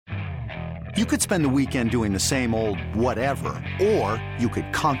You could spend the weekend doing the same old whatever, or you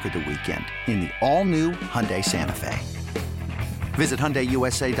could conquer the weekend in the all-new Hyundai Santa Fe. Visit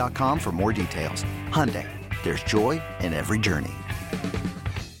HyundaiUSA.com for more details. Hyundai, there's joy in every journey.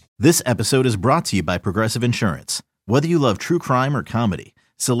 This episode is brought to you by Progressive Insurance. Whether you love true crime or comedy,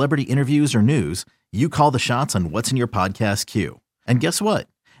 celebrity interviews or news, you call the shots on what's in your podcast queue. And guess what?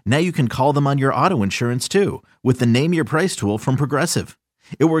 Now you can call them on your auto insurance too with the Name Your Price tool from Progressive.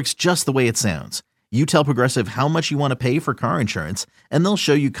 It works just the way it sounds. You tell Progressive how much you want to pay for car insurance, and they'll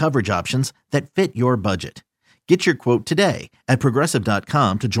show you coverage options that fit your budget. Get your quote today at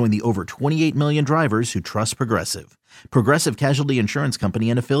Progressive.com to join the over 28 million drivers who trust Progressive. Progressive Casualty Insurance Company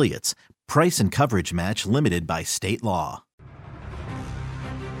and Affiliates. Price and coverage match limited by state law.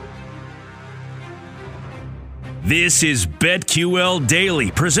 This is BetQL Daily,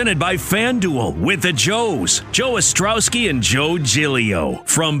 presented by FanDuel with the Joes, Joe Ostrowski and Joe Giglio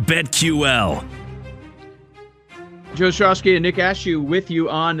from BetQL. Joe Ostrowski and Nick Ashew with you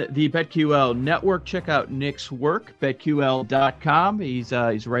on the BetQL network. Check out Nick's work, BetQL.com. He's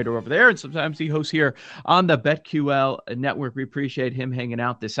a writer over there, and sometimes he hosts here on the BetQL network. We appreciate him hanging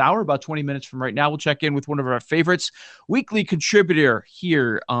out this hour. About 20 minutes from right now, we'll check in with one of our favorites, weekly contributor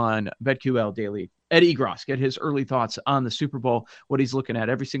here on BetQL Daily, Ed Egros. Get his early thoughts on the Super Bowl, what he's looking at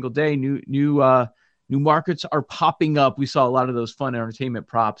every single day. New markets are popping up. We saw a lot of those fun entertainment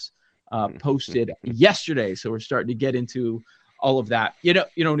props posted yesterday. So we're starting to get into all of that. You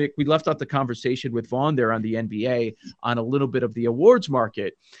know, Nick, we left out the conversation with Vaughn there on the NBA on a little bit of the awards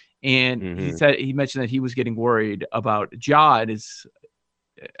market. And he mentioned that he was getting worried about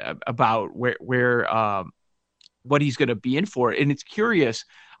about where what he's going to be in for. And it's curious.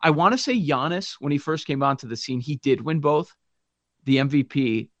 I want to say Giannis, when he first came onto the scene, he did win both the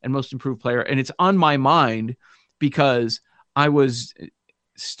MVP and most improved player. And it's on my mind because I was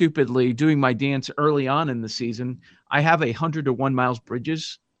stupidly doing my dance early on in the season. I have 100-1 Miles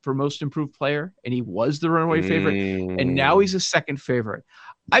Bridges for most improved player, and he was the runaway favorite, and now he's a second favorite.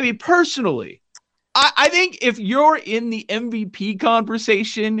 I mean, personally, I think if you're in the MVP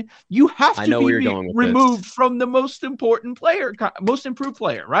conversation, you have to be removed from the most important player, most improved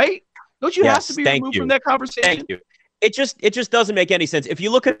player, right? Don't you have to be removed from that conversation? Thank you. It just doesn't make any sense. If you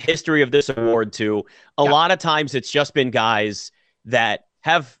look at the history of this award too, a lot of times it's just been guys that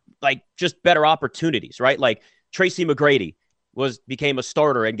have like just better opportunities, right? Like Tracy McGrady became a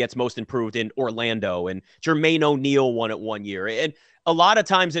starter and gets most improved in Orlando, and Jermaine O'Neal won it one year. And a lot of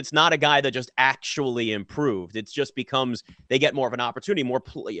times it's not a guy that just actually improved. It just becomes they get more of an opportunity, more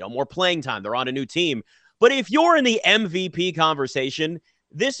playing time. They're on a new team. But if you're in the MVP conversation,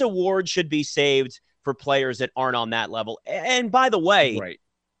 this award should be saved for players that aren't on that level. And by the way, right.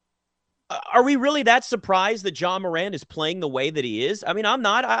 Are we really that surprised that Ja Morant is playing the way that he is? I mean, I'm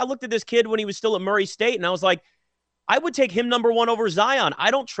not. I looked at this kid when he was still at Murray State, and I was like, I would take him number one over Zion. I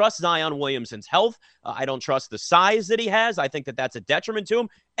don't trust Zion Williamson's health. I don't trust the size that he has. I think that that's a detriment to him,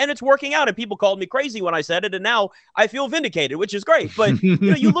 and it's working out. And people called me crazy when I said it, and now I feel vindicated, which is great. But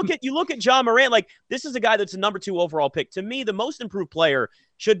you look at Ja Morant, like this is a guy that's a number 2 overall pick. To me, the most improved player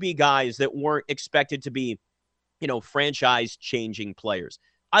should be guys that weren't expected to be, franchise-changing players.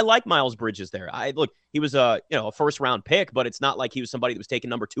 I like Miles Bridges there. He was a first round pick, but it's not like he was somebody that was taken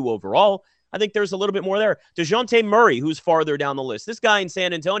number 2 overall. I think there's a little bit more there. DeJounte Murray, who's farther down the list. This guy in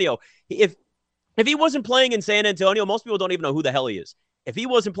San Antonio, if he wasn't playing in San Antonio, most people don't even know who the hell he is. If he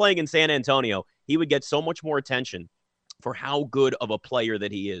wasn't playing in San Antonio, he would get so much more attention for how good of a player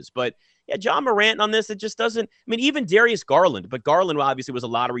that he is. But yeah, Ja Morant on this, it just doesn't. I mean, even Darius Garland, but Garland obviously was a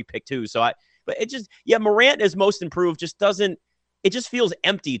lottery pick too. Morant as most improved just doesn't. It just feels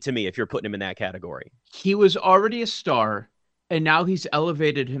empty to me if you're putting him in that category. He was already a star, and now he's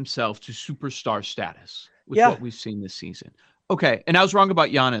elevated himself to superstar status with what we've seen this season. Okay, and I was wrong about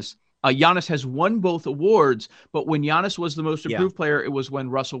Giannis. Giannis has won both awards, but when Giannis was the most improved player, it was when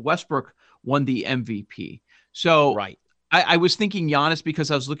Russell Westbrook won the MVP. So right. I was thinking Giannis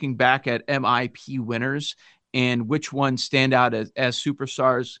because I was looking back at MIP winners and which ones stand out as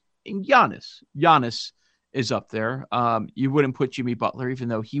superstars. And Giannis is up there. You wouldn't put Jimmy Butler, even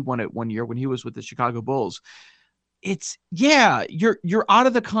though he won it one year when he was with the Chicago Bulls. You're out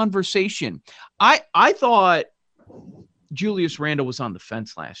of the conversation. I thought Julius Randle was on the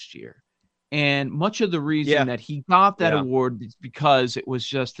fence last year. And much of the reason that he got that award is because it was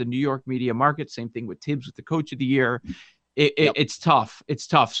just the New York media market. Same thing with Tibbs with the coach of the year. It's tough. It's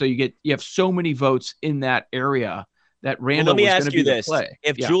tough. So you have so many votes in that area that Randle was going to be the play.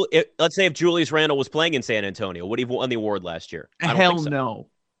 Let's say if Julius Randle was playing in San Antonio, would he have won the award last year? Hell no.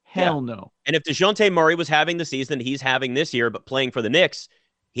 And if DeJounte Murray was having the season he's having this year, but playing for the Knicks,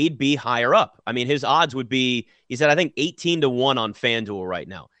 he'd be higher up. I mean, his odds would be, he said, I think 18-1 on FanDuel right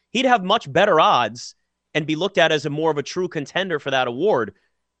now. He'd have much better odds and be looked at as more of a true contender for that award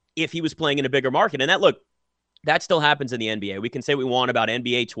if he was playing in a bigger market. And that still happens in the NBA. We can say what we want about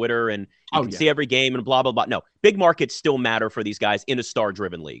NBA Twitter and you can see every game and blah, blah, blah. No, big markets still matter for these guys in a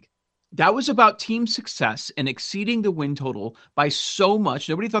star-driven league. That was about team success and exceeding the win total by so much.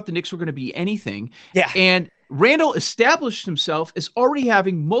 Nobody thought the Knicks were going to be anything. Yeah. And Randall established himself as already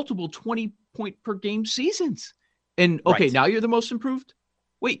having multiple 20-point-per-game seasons. And, okay, Now you're the most improved?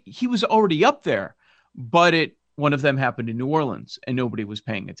 Wait, he was already up there. But one of them happened in New Orleans, and nobody was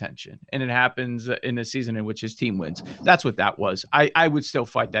paying attention. And it happens in a season in which his team wins. That's what that was. I would still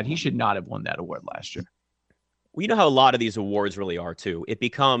fight that. He should not have won that award last year. Well, you know how a lot of these awards really are, too. It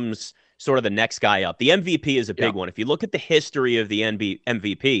becomes sort of the next guy up. The MVP is a big one. If you look at the history of the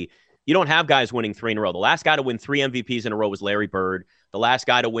MVP, you don't have guys winning 3 in a row. The last guy to win 3 MVPs in a row was Larry Bird. The last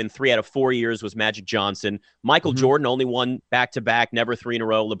guy to win 3 out of 4 years was Magic Johnson. Michael Jordan only won back-to-back, never 3 in a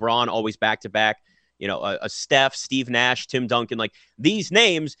row. LeBron always back-to-back. You know, a Steph, Steve Nash, Tim Duncan, like these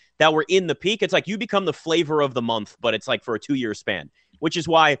names that were in the peak. It's like you become the flavor of the month, but it's like for a 2-year span, which is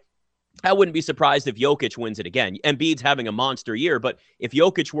why I wouldn't be surprised if Jokic wins it again. Embiid's having a monster year, but if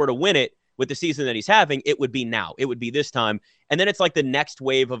Jokic were to win it with the season that he's having, it would be now. It would be this time. And then it's like the next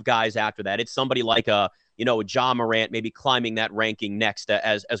wave of guys after that. It's somebody like a Ja Morant maybe climbing that ranking next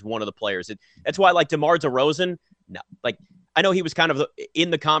as one of the players. That's why like DeMar DeRozan, no, like I know he was kind of in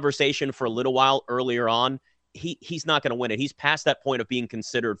the conversation for a little while earlier on. He's not going to win it. He's past that point of being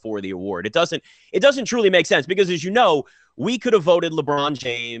considered for the award. It doesn't truly make sense because, as you know, we could have voted LeBron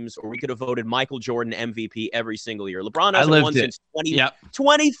James or we could have voted Michael Jordan MVP every single year. LeBron hasn't won since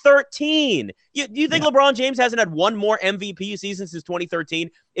 2013. Do you think LeBron James hasn't had one more MVP season since 2013?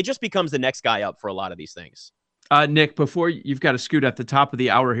 It just becomes the next guy up for a lot of these things. Nick, before you've got to scoot at the top of the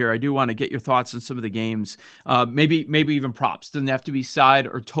hour here, I do want to get your thoughts on some of the games, maybe even props. Doesn't have to be side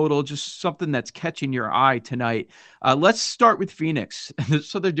or total, just something that's catching your eye tonight. Let's start with Phoenix.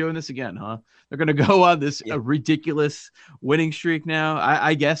 So they're doing this again, huh? They're going to go on this ridiculous winning streak now.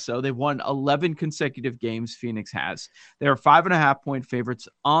 I guess so. They've won 11 consecutive games, Phoenix has. They're 5.5-point favorites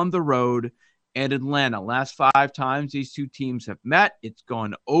on the road at Atlanta. Last 5 times these two teams have met, it's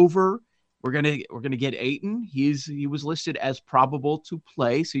gone over. We're gonna get Ayton. He was listed as probable to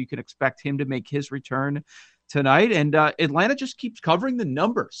play, so you can expect him to make his return tonight. And Atlanta just keeps covering the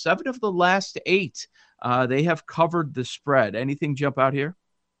number. 7 of the last 8, they have covered the spread. Anything jump out here?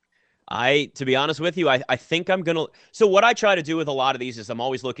 To be honest with you, I think I'm going to – so what I try to do with a lot of these is I'm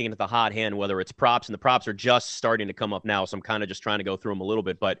always looking at the hot hand, whether it's props, and the props are just starting to come up now, so I'm kind of just trying to go through them a little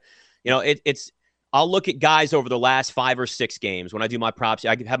bit. But, it's – I'll look at guys over the last 5 or 6 games when I do my props.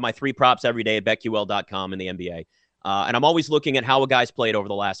 I have my 3 props every day at BetQL.com in the NBA. And I'm always looking at how a guy's played over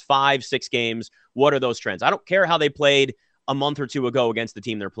the last 5, 6 games. What are those trends? I don't care how they played a month or 2 ago against the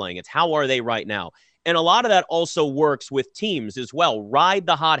team they're playing. It's how are they right now? And a lot of that also works with teams as well. Ride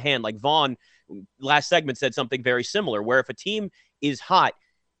the hot hand. Like Vaughn, last segment, said something very similar, where if a team is hot,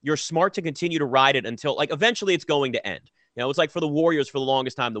 you're smart to continue to ride it until, like, eventually it's going to end. It's like for the Warriors for the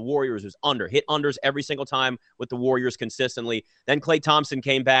longest time, the Warriors was hit unders every single time with the Warriors consistently. Then Klay Thompson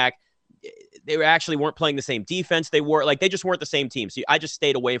came back. They weren't playing the same defense. They just weren't the same team. So I just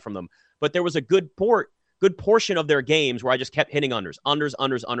stayed away from them. But there was a good portion of their games where I just kept hitting unders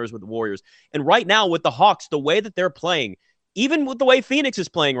with the Warriors. And right now with the Hawks, the way that they're playing, even with the way Phoenix is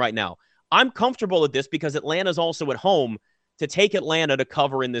playing right now, I'm comfortable with this because Atlanta's also at home to take Atlanta to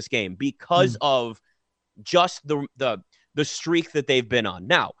cover in this game because of just the streak that they've been on.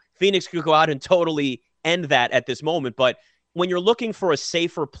 Now, Phoenix could go out and totally end that at this moment, but when you're looking for a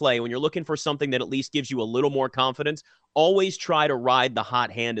safer play, when you're looking for something that at least gives you a little more confidence, always try to ride the hot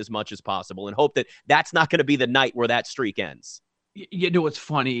hand as much as possible and hope that that's not going to be the night where that streak ends. What's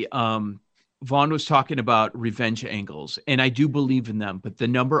funny? Vaughn was talking about revenge angles, and I do believe in them, but the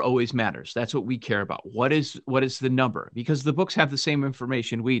number always matters. That's what we care about. What is the number? Because the books have the same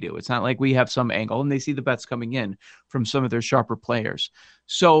information we do. It's not like we have some angle and they see the bets coming in from some of their sharper players.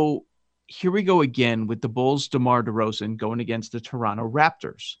 So here we go again with the Bulls' DeMar DeRozan going against the Toronto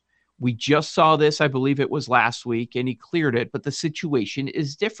Raptors. We just saw this, I believe it was last week, and he cleared it, but the situation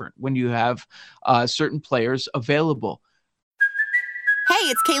is different when you have certain players available. Hey,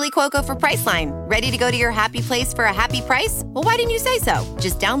 it's Kaylee Cuoco for Priceline. Ready to go to your happy place for a happy price? Well, why didn't you say so?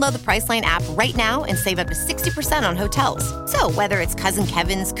 Just download the Priceline app right now and save up to 60% on hotels. So whether it's Cousin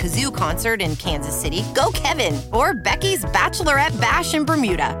Kevin's Kazoo Concert in Kansas City, go Kevin, or Becky's Bachelorette Bash in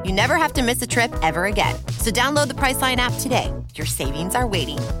Bermuda, you never have to miss a trip ever again. So download the Priceline app today. Your savings are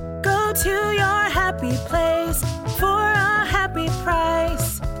waiting. Go to your happy place for a happy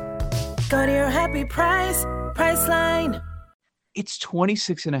price. Go to your happy price, Priceline. It's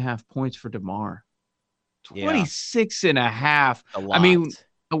 26.5 points for DeMar. Yeah. 26.5. A lot. I mean,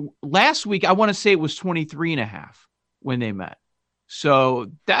 last week, I want to say it was 23.5 when they met.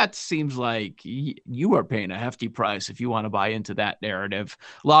 So that seems like you are paying a hefty price if you want to buy into that narrative.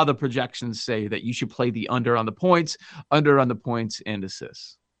 A lot of the projections say that you should play the under on the points and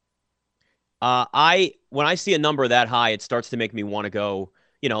assists. When I see a number that high, it starts to make me want to go,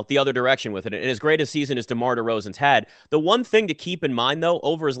 the other direction with it. And as great a season as DeMar DeRozan's had, the one thing to keep in mind, though,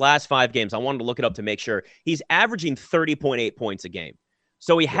 over his last 5 games, I wanted to look it up to make sure, he's averaging 30.8 points a game.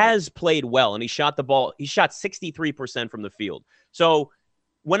 So he has played well, and he shot 63% from the field. So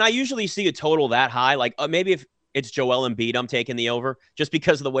when I usually see a total that high, like maybe if it's Joel Embiid, I'm taking the over just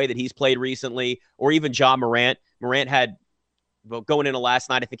because of the way that he's played recently, or even Ja Morant. Morant had, going into last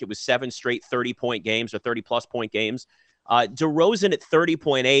night, I think it was 7 straight 30-point games or 30-plus point games. DeRozan at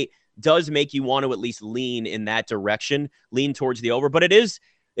 30.8 does make you want to at least lean in that direction, lean towards the over. But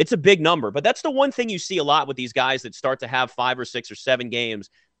it's a big number. But that's the one thing you see a lot with these guys that start to have 5 or 6 or 7 games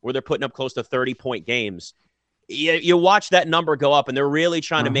where they're putting up close to 30-point games. You watch that number go up, and they're really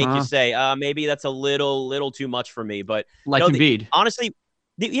trying to make you say, maybe that's a little too much for me. But like Embiid. Honestly,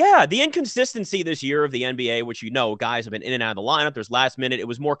 the inconsistency this year of the NBA, which guys have been in and out of the lineup. There's last minute. It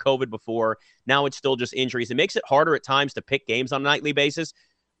was more COVID before. Now it's still just injuries. It makes it harder at times to pick games on a nightly basis.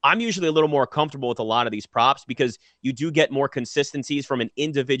 I'm usually a little more comfortable with a lot of these props because you do get more consistencies from an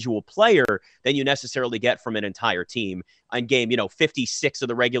individual player than you necessarily get from an entire team on game, 56 of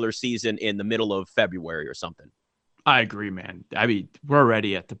the regular season in the middle of February or something. I agree, man. I mean, we're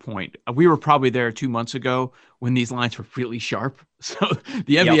already at the point. We were probably there 2 months ago when these lines were really sharp. So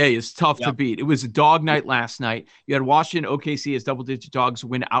the NBA is tough to beat. It was a dog night last night. You had Washington, OKC as double-digit dogs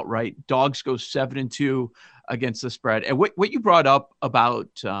win outright. Dogs go 7-2 against the spread. And what you brought up about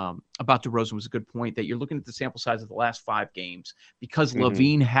DeRozan was a good point, that you're looking at the sample size of the last 5 games because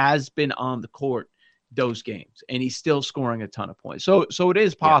LaVine has been on the court those games, and he's still scoring a ton of points. So it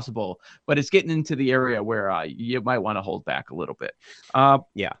is possible, but it's getting into the area where you might want to hold back a little bit.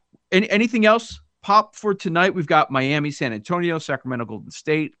 Anything else pop for tonight? We've got Miami, San Antonio, Sacramento, Golden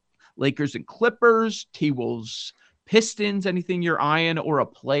State, Lakers and Clippers, T-Wolves, Pistons. Anything you're eyeing or a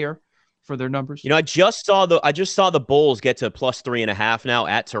player for their numbers? I just saw the Bulls get to plus 3.5 now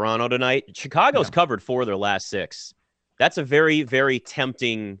at Toronto tonight. Chicago's covered 4 of their last 6. That's a very, very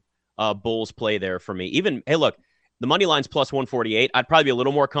tempting Bulls play there for me. Even, hey, look, the money line's plus 148. I'd probably be a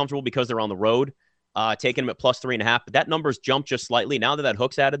little more comfortable because they're on the road, taking them at plus 3.5. But that number's jumped just slightly. Now that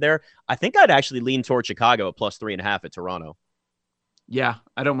hook's added there, I think I'd actually lean toward Chicago at plus 3.5 at Toronto. Yeah,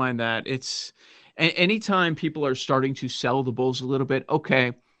 I don't mind that. It's anytime people are starting to sell the Bulls a little bit,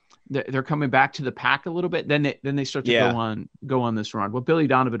 okay, they're coming back to the pack a little bit. Then they start to go on this run. What Billy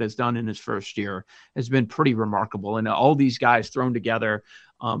Donovan has done in his first year has been pretty remarkable. And all these guys thrown together,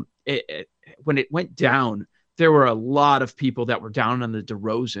 when it went down, there were a lot of people that were down on the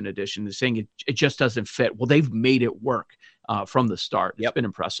DeRozan edition saying it just doesn't fit. Well, they've made it work from the start. It's been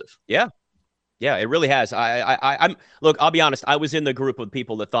impressive. Yeah, it really has. I'm look, I'll be honest. I was in the group of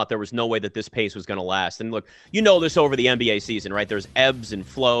people that thought there was no way that this pace was going to last. And look, this over the NBA season, right? There's ebbs and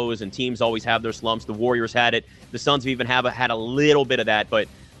flows, and teams always have their slumps. The Warriors had it. The Suns even had a little bit of that. But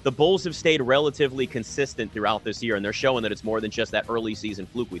the Bulls have stayed relatively consistent throughout this year, and they're showing that it's more than just that early season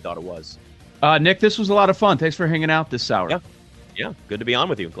fluke we thought it was. Nick, this was a lot of fun. Thanks for hanging out this hour. Yeah, good to be on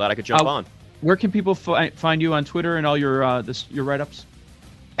with you. Glad I could jump on. Where can people find you on Twitter and all your write-ups?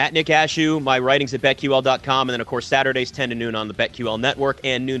 At Nick Ashew, my writing's at BetQL.com, and then, of course, Saturdays 10 to noon on the BetQL Network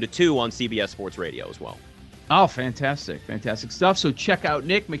and noon to 2 on CBS Sports Radio as well. Oh, fantastic stuff. So check out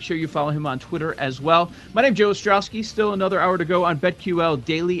Nick. Make sure you follow him on Twitter as well. My name's Joe Ostrowski. Still another hour to go on BetQL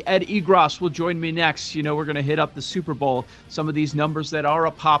Daily. Ed Egros will join me next. We're going to hit up the Super Bowl, some of these numbers that are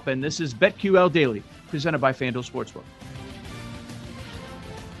a-poppin'. This is BetQL Daily, presented by FanDuel Sportsbook.